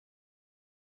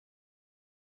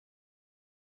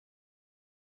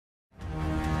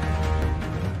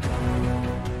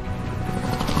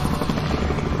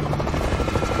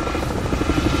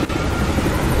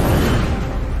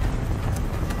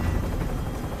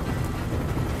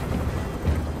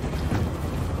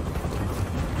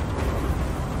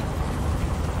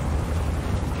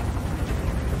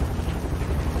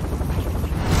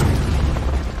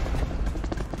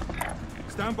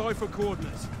Stand by for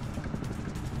coordinates.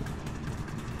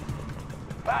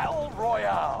 Battle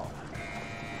Royale.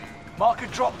 Mark a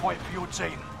drop point for your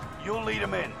team. You'll lead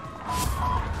them in.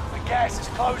 The gas is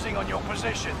closing on your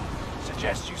position.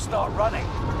 Suggest you start running.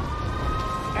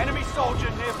 Enemy soldier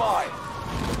nearby.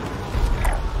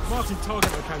 Marking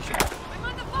target location. I'm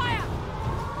under fire!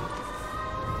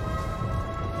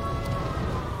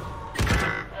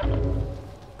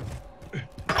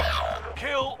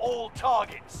 Kill all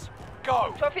targets.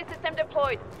 Go. Trophy system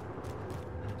deployed.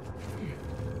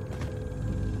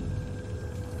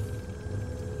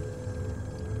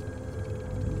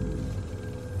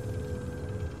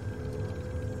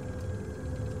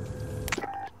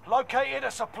 Located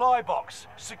a supply box.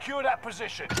 Secure that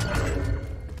position.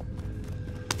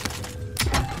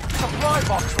 Supply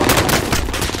box.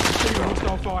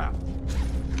 Hostile fire.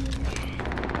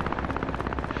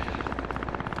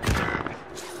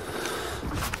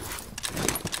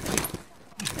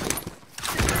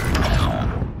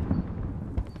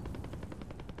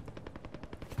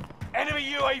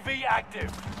 Enemy UAV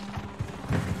active.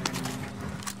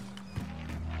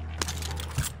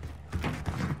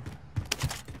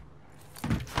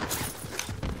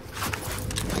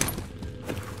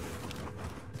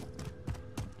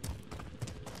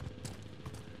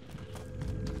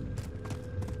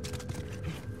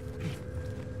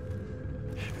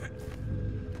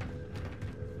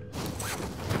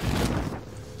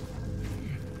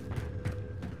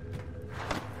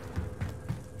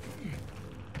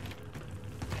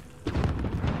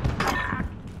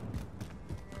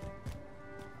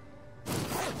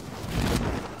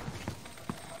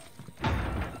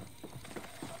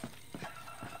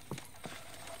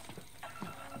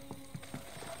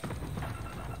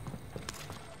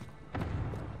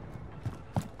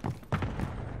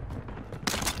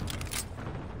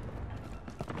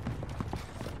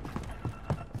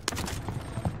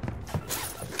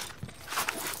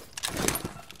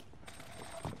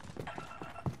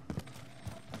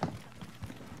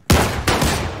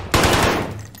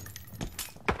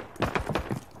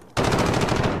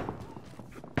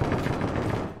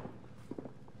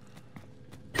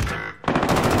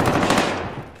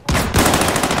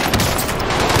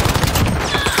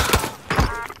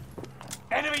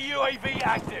 UAV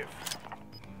active.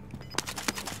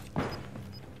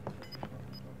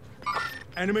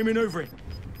 Enemy maneuvering.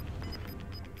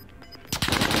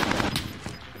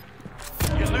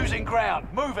 You're losing ground.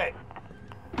 Move it.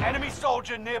 Enemy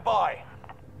soldier nearby.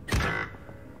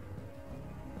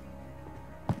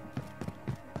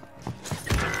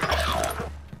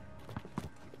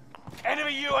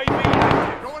 Enemy UAV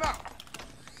active. Going up.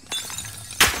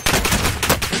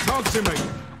 They're targeting me.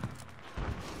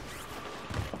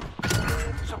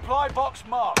 Supply box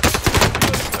marked.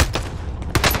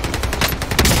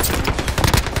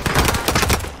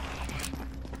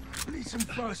 Need some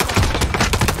first aid.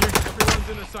 Everyone's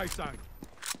in a safe zone.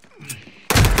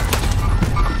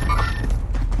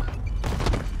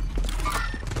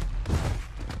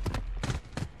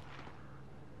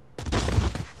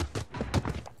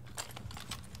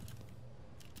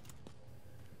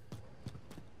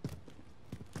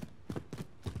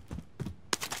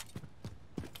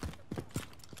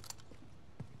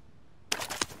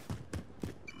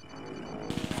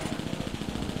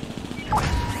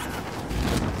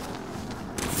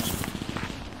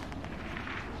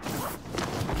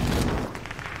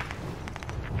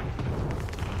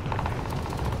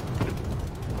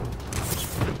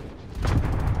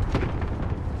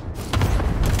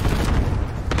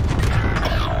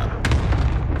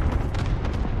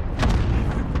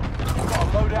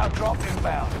 Drop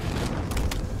inbound.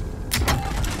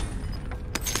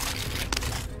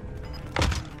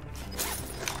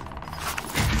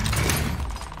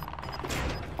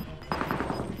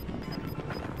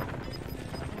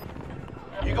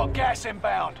 You got gas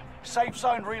inbound. Safe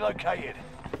zone relocated.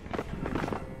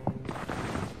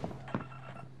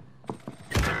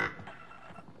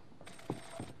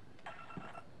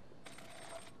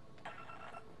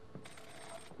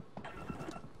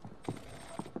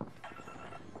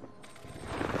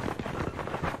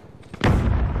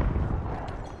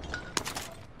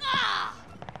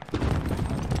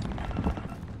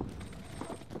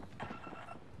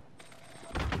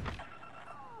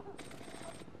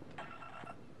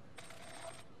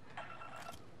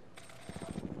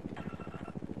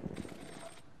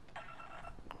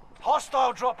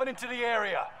 Hostile dropping into the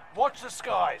area. Watch the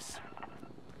skies.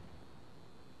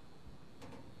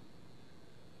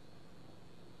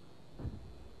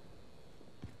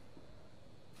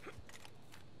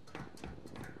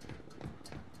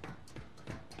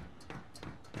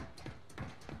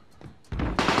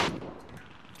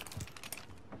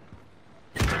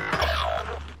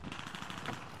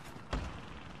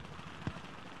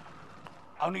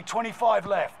 Only 25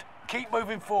 left. Keep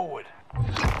moving forward.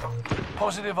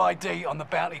 Positive ID on the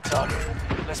bounty target.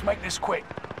 Let's make this quick.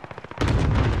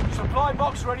 Supply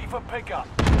box ready for pickup.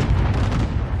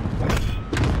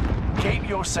 Keep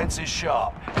your senses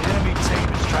sharp. An enemy team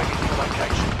is tracking your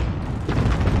location.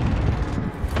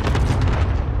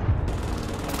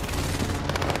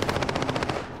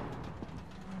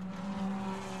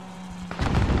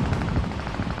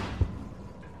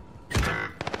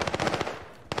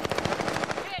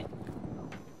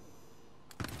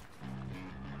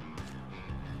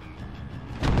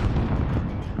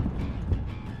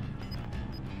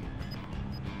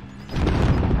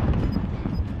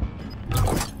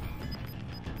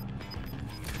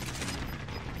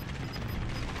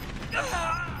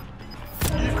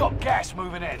 You've got gas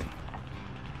moving in.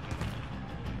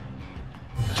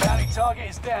 The bounty target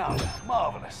is down.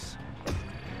 Marvelous.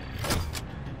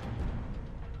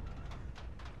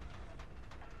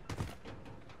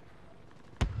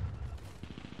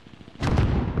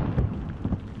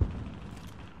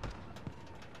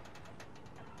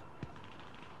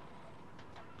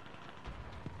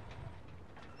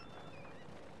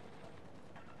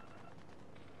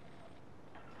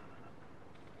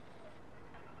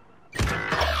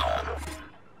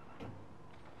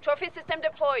 Trophy system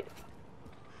deployed.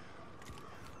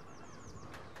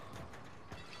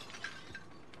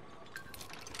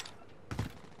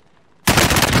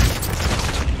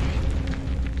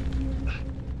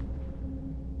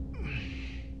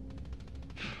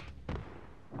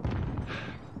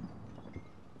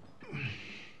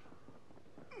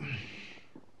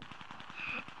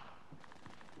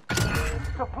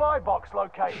 Supply box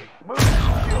located. Move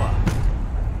secure.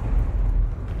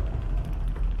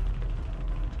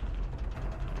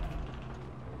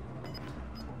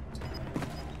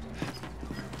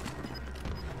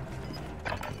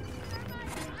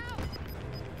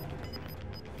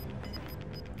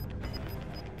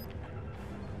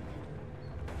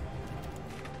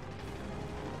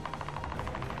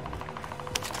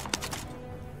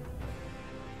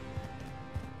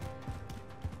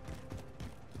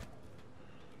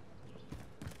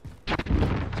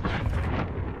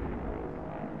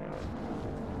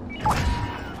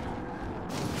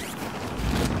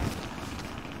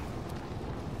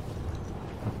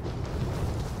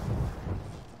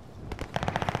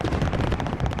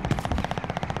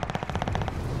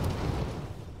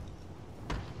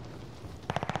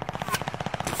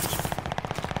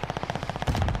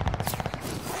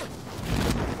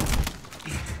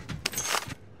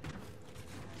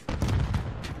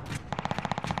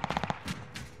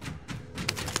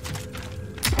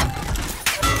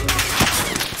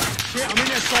 I'm in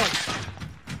their sights.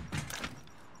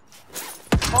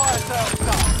 Fire sales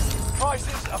done.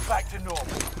 Prices are back to normal.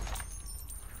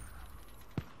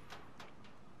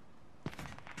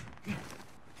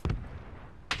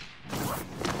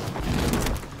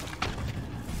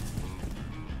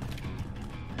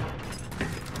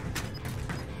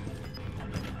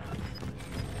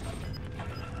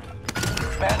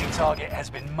 Bounty target has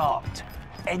been marked.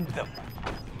 End them.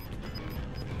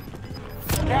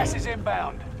 Gas is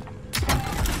inbound.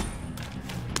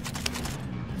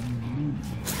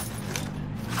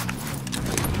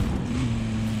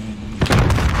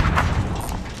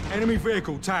 Enemy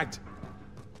vehicle tagged.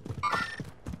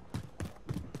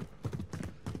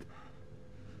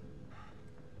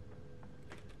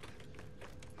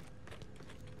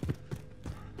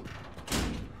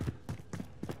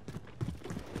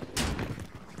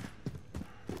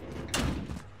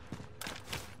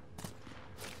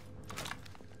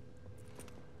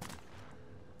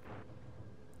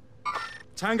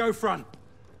 Tango front.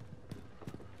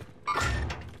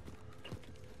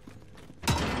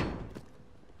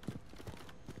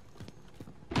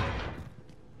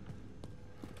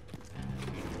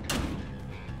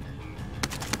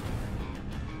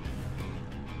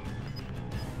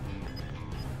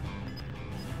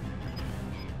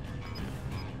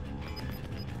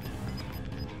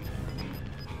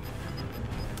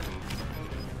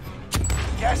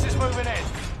 Gas is moving in.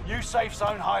 New safe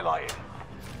zone highlighted.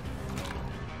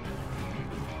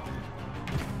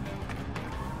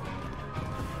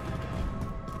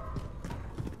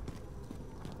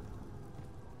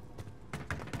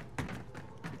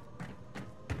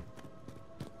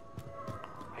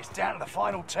 It's down to the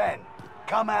final 10.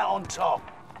 Come out on top.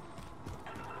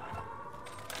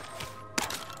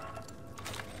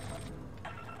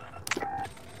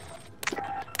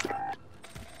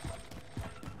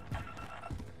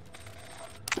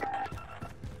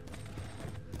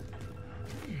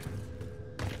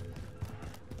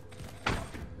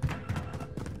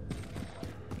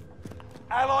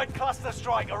 Allied cluster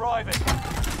strike arriving.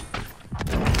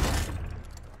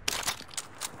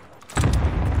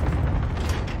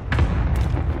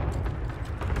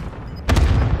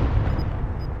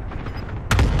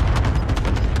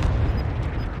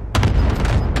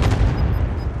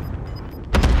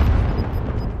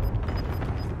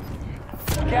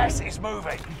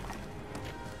 moving.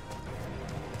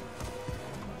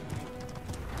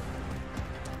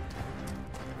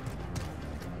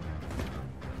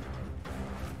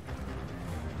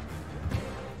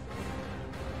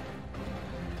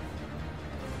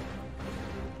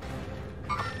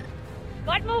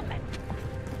 Got movement.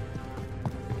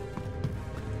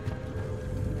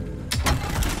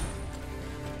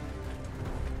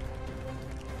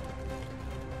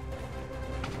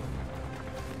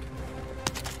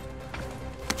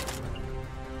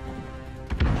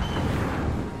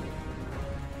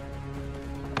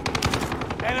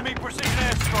 Enemy precision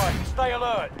airstrike. Stay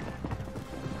alert.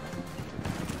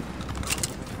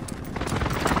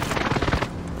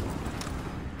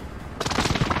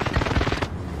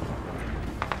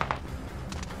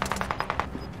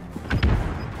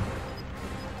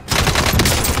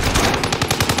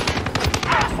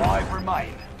 Five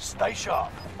remain. Stay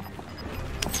sharp.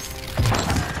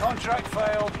 Contract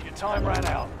failed. Your time ran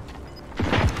out.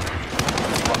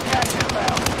 Got gas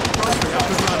inbound.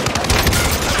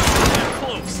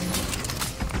 Close.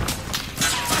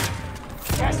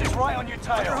 Gas is right on your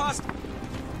tail.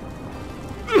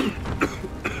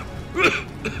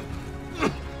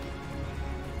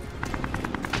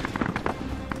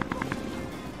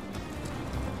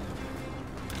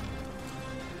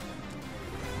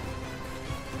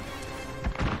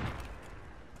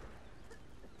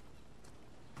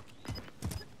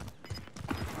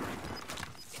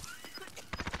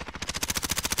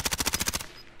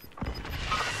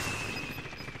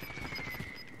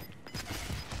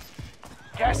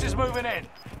 Gas is moving in.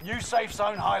 New safe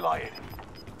zone highlighted.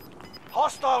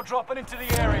 Hostile dropping into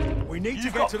the area. We need to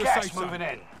You've get got to the gas safe zone. moving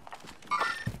in.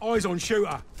 Eyes on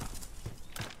shooter.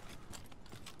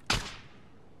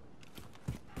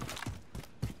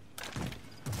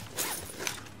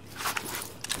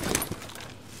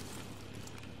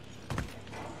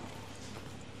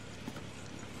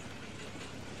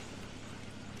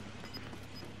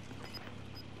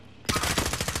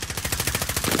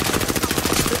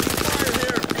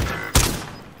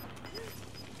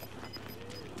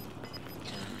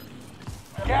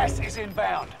 Gas is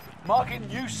inbound. Marking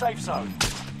new safe zone.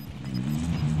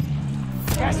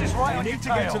 Gas is right on We your need to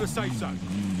tail. get to the safe zone.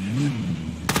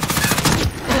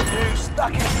 You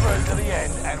stuck it through to the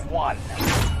end and won.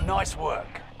 Nice work.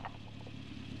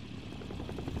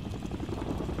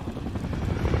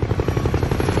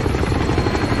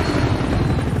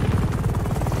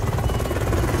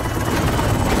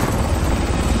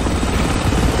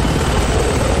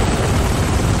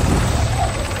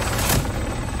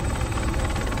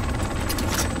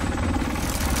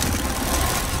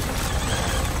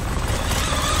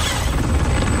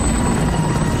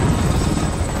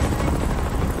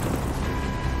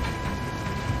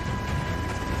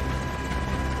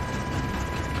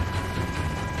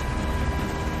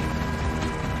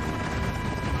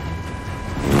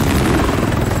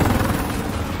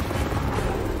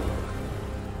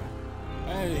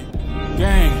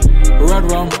 Gang, red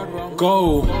rum,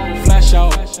 gold, flash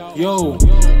out, yo,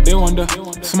 they want the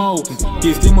smoke.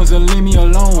 These demons will leave me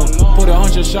alone. Put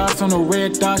 100 shots on the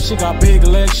red dot. She got big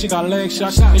legs, she got leg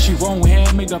shots. And she won't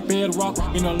hand make the bed rock.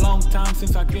 Been a long time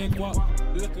since I get walk.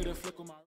 Look at the flick of my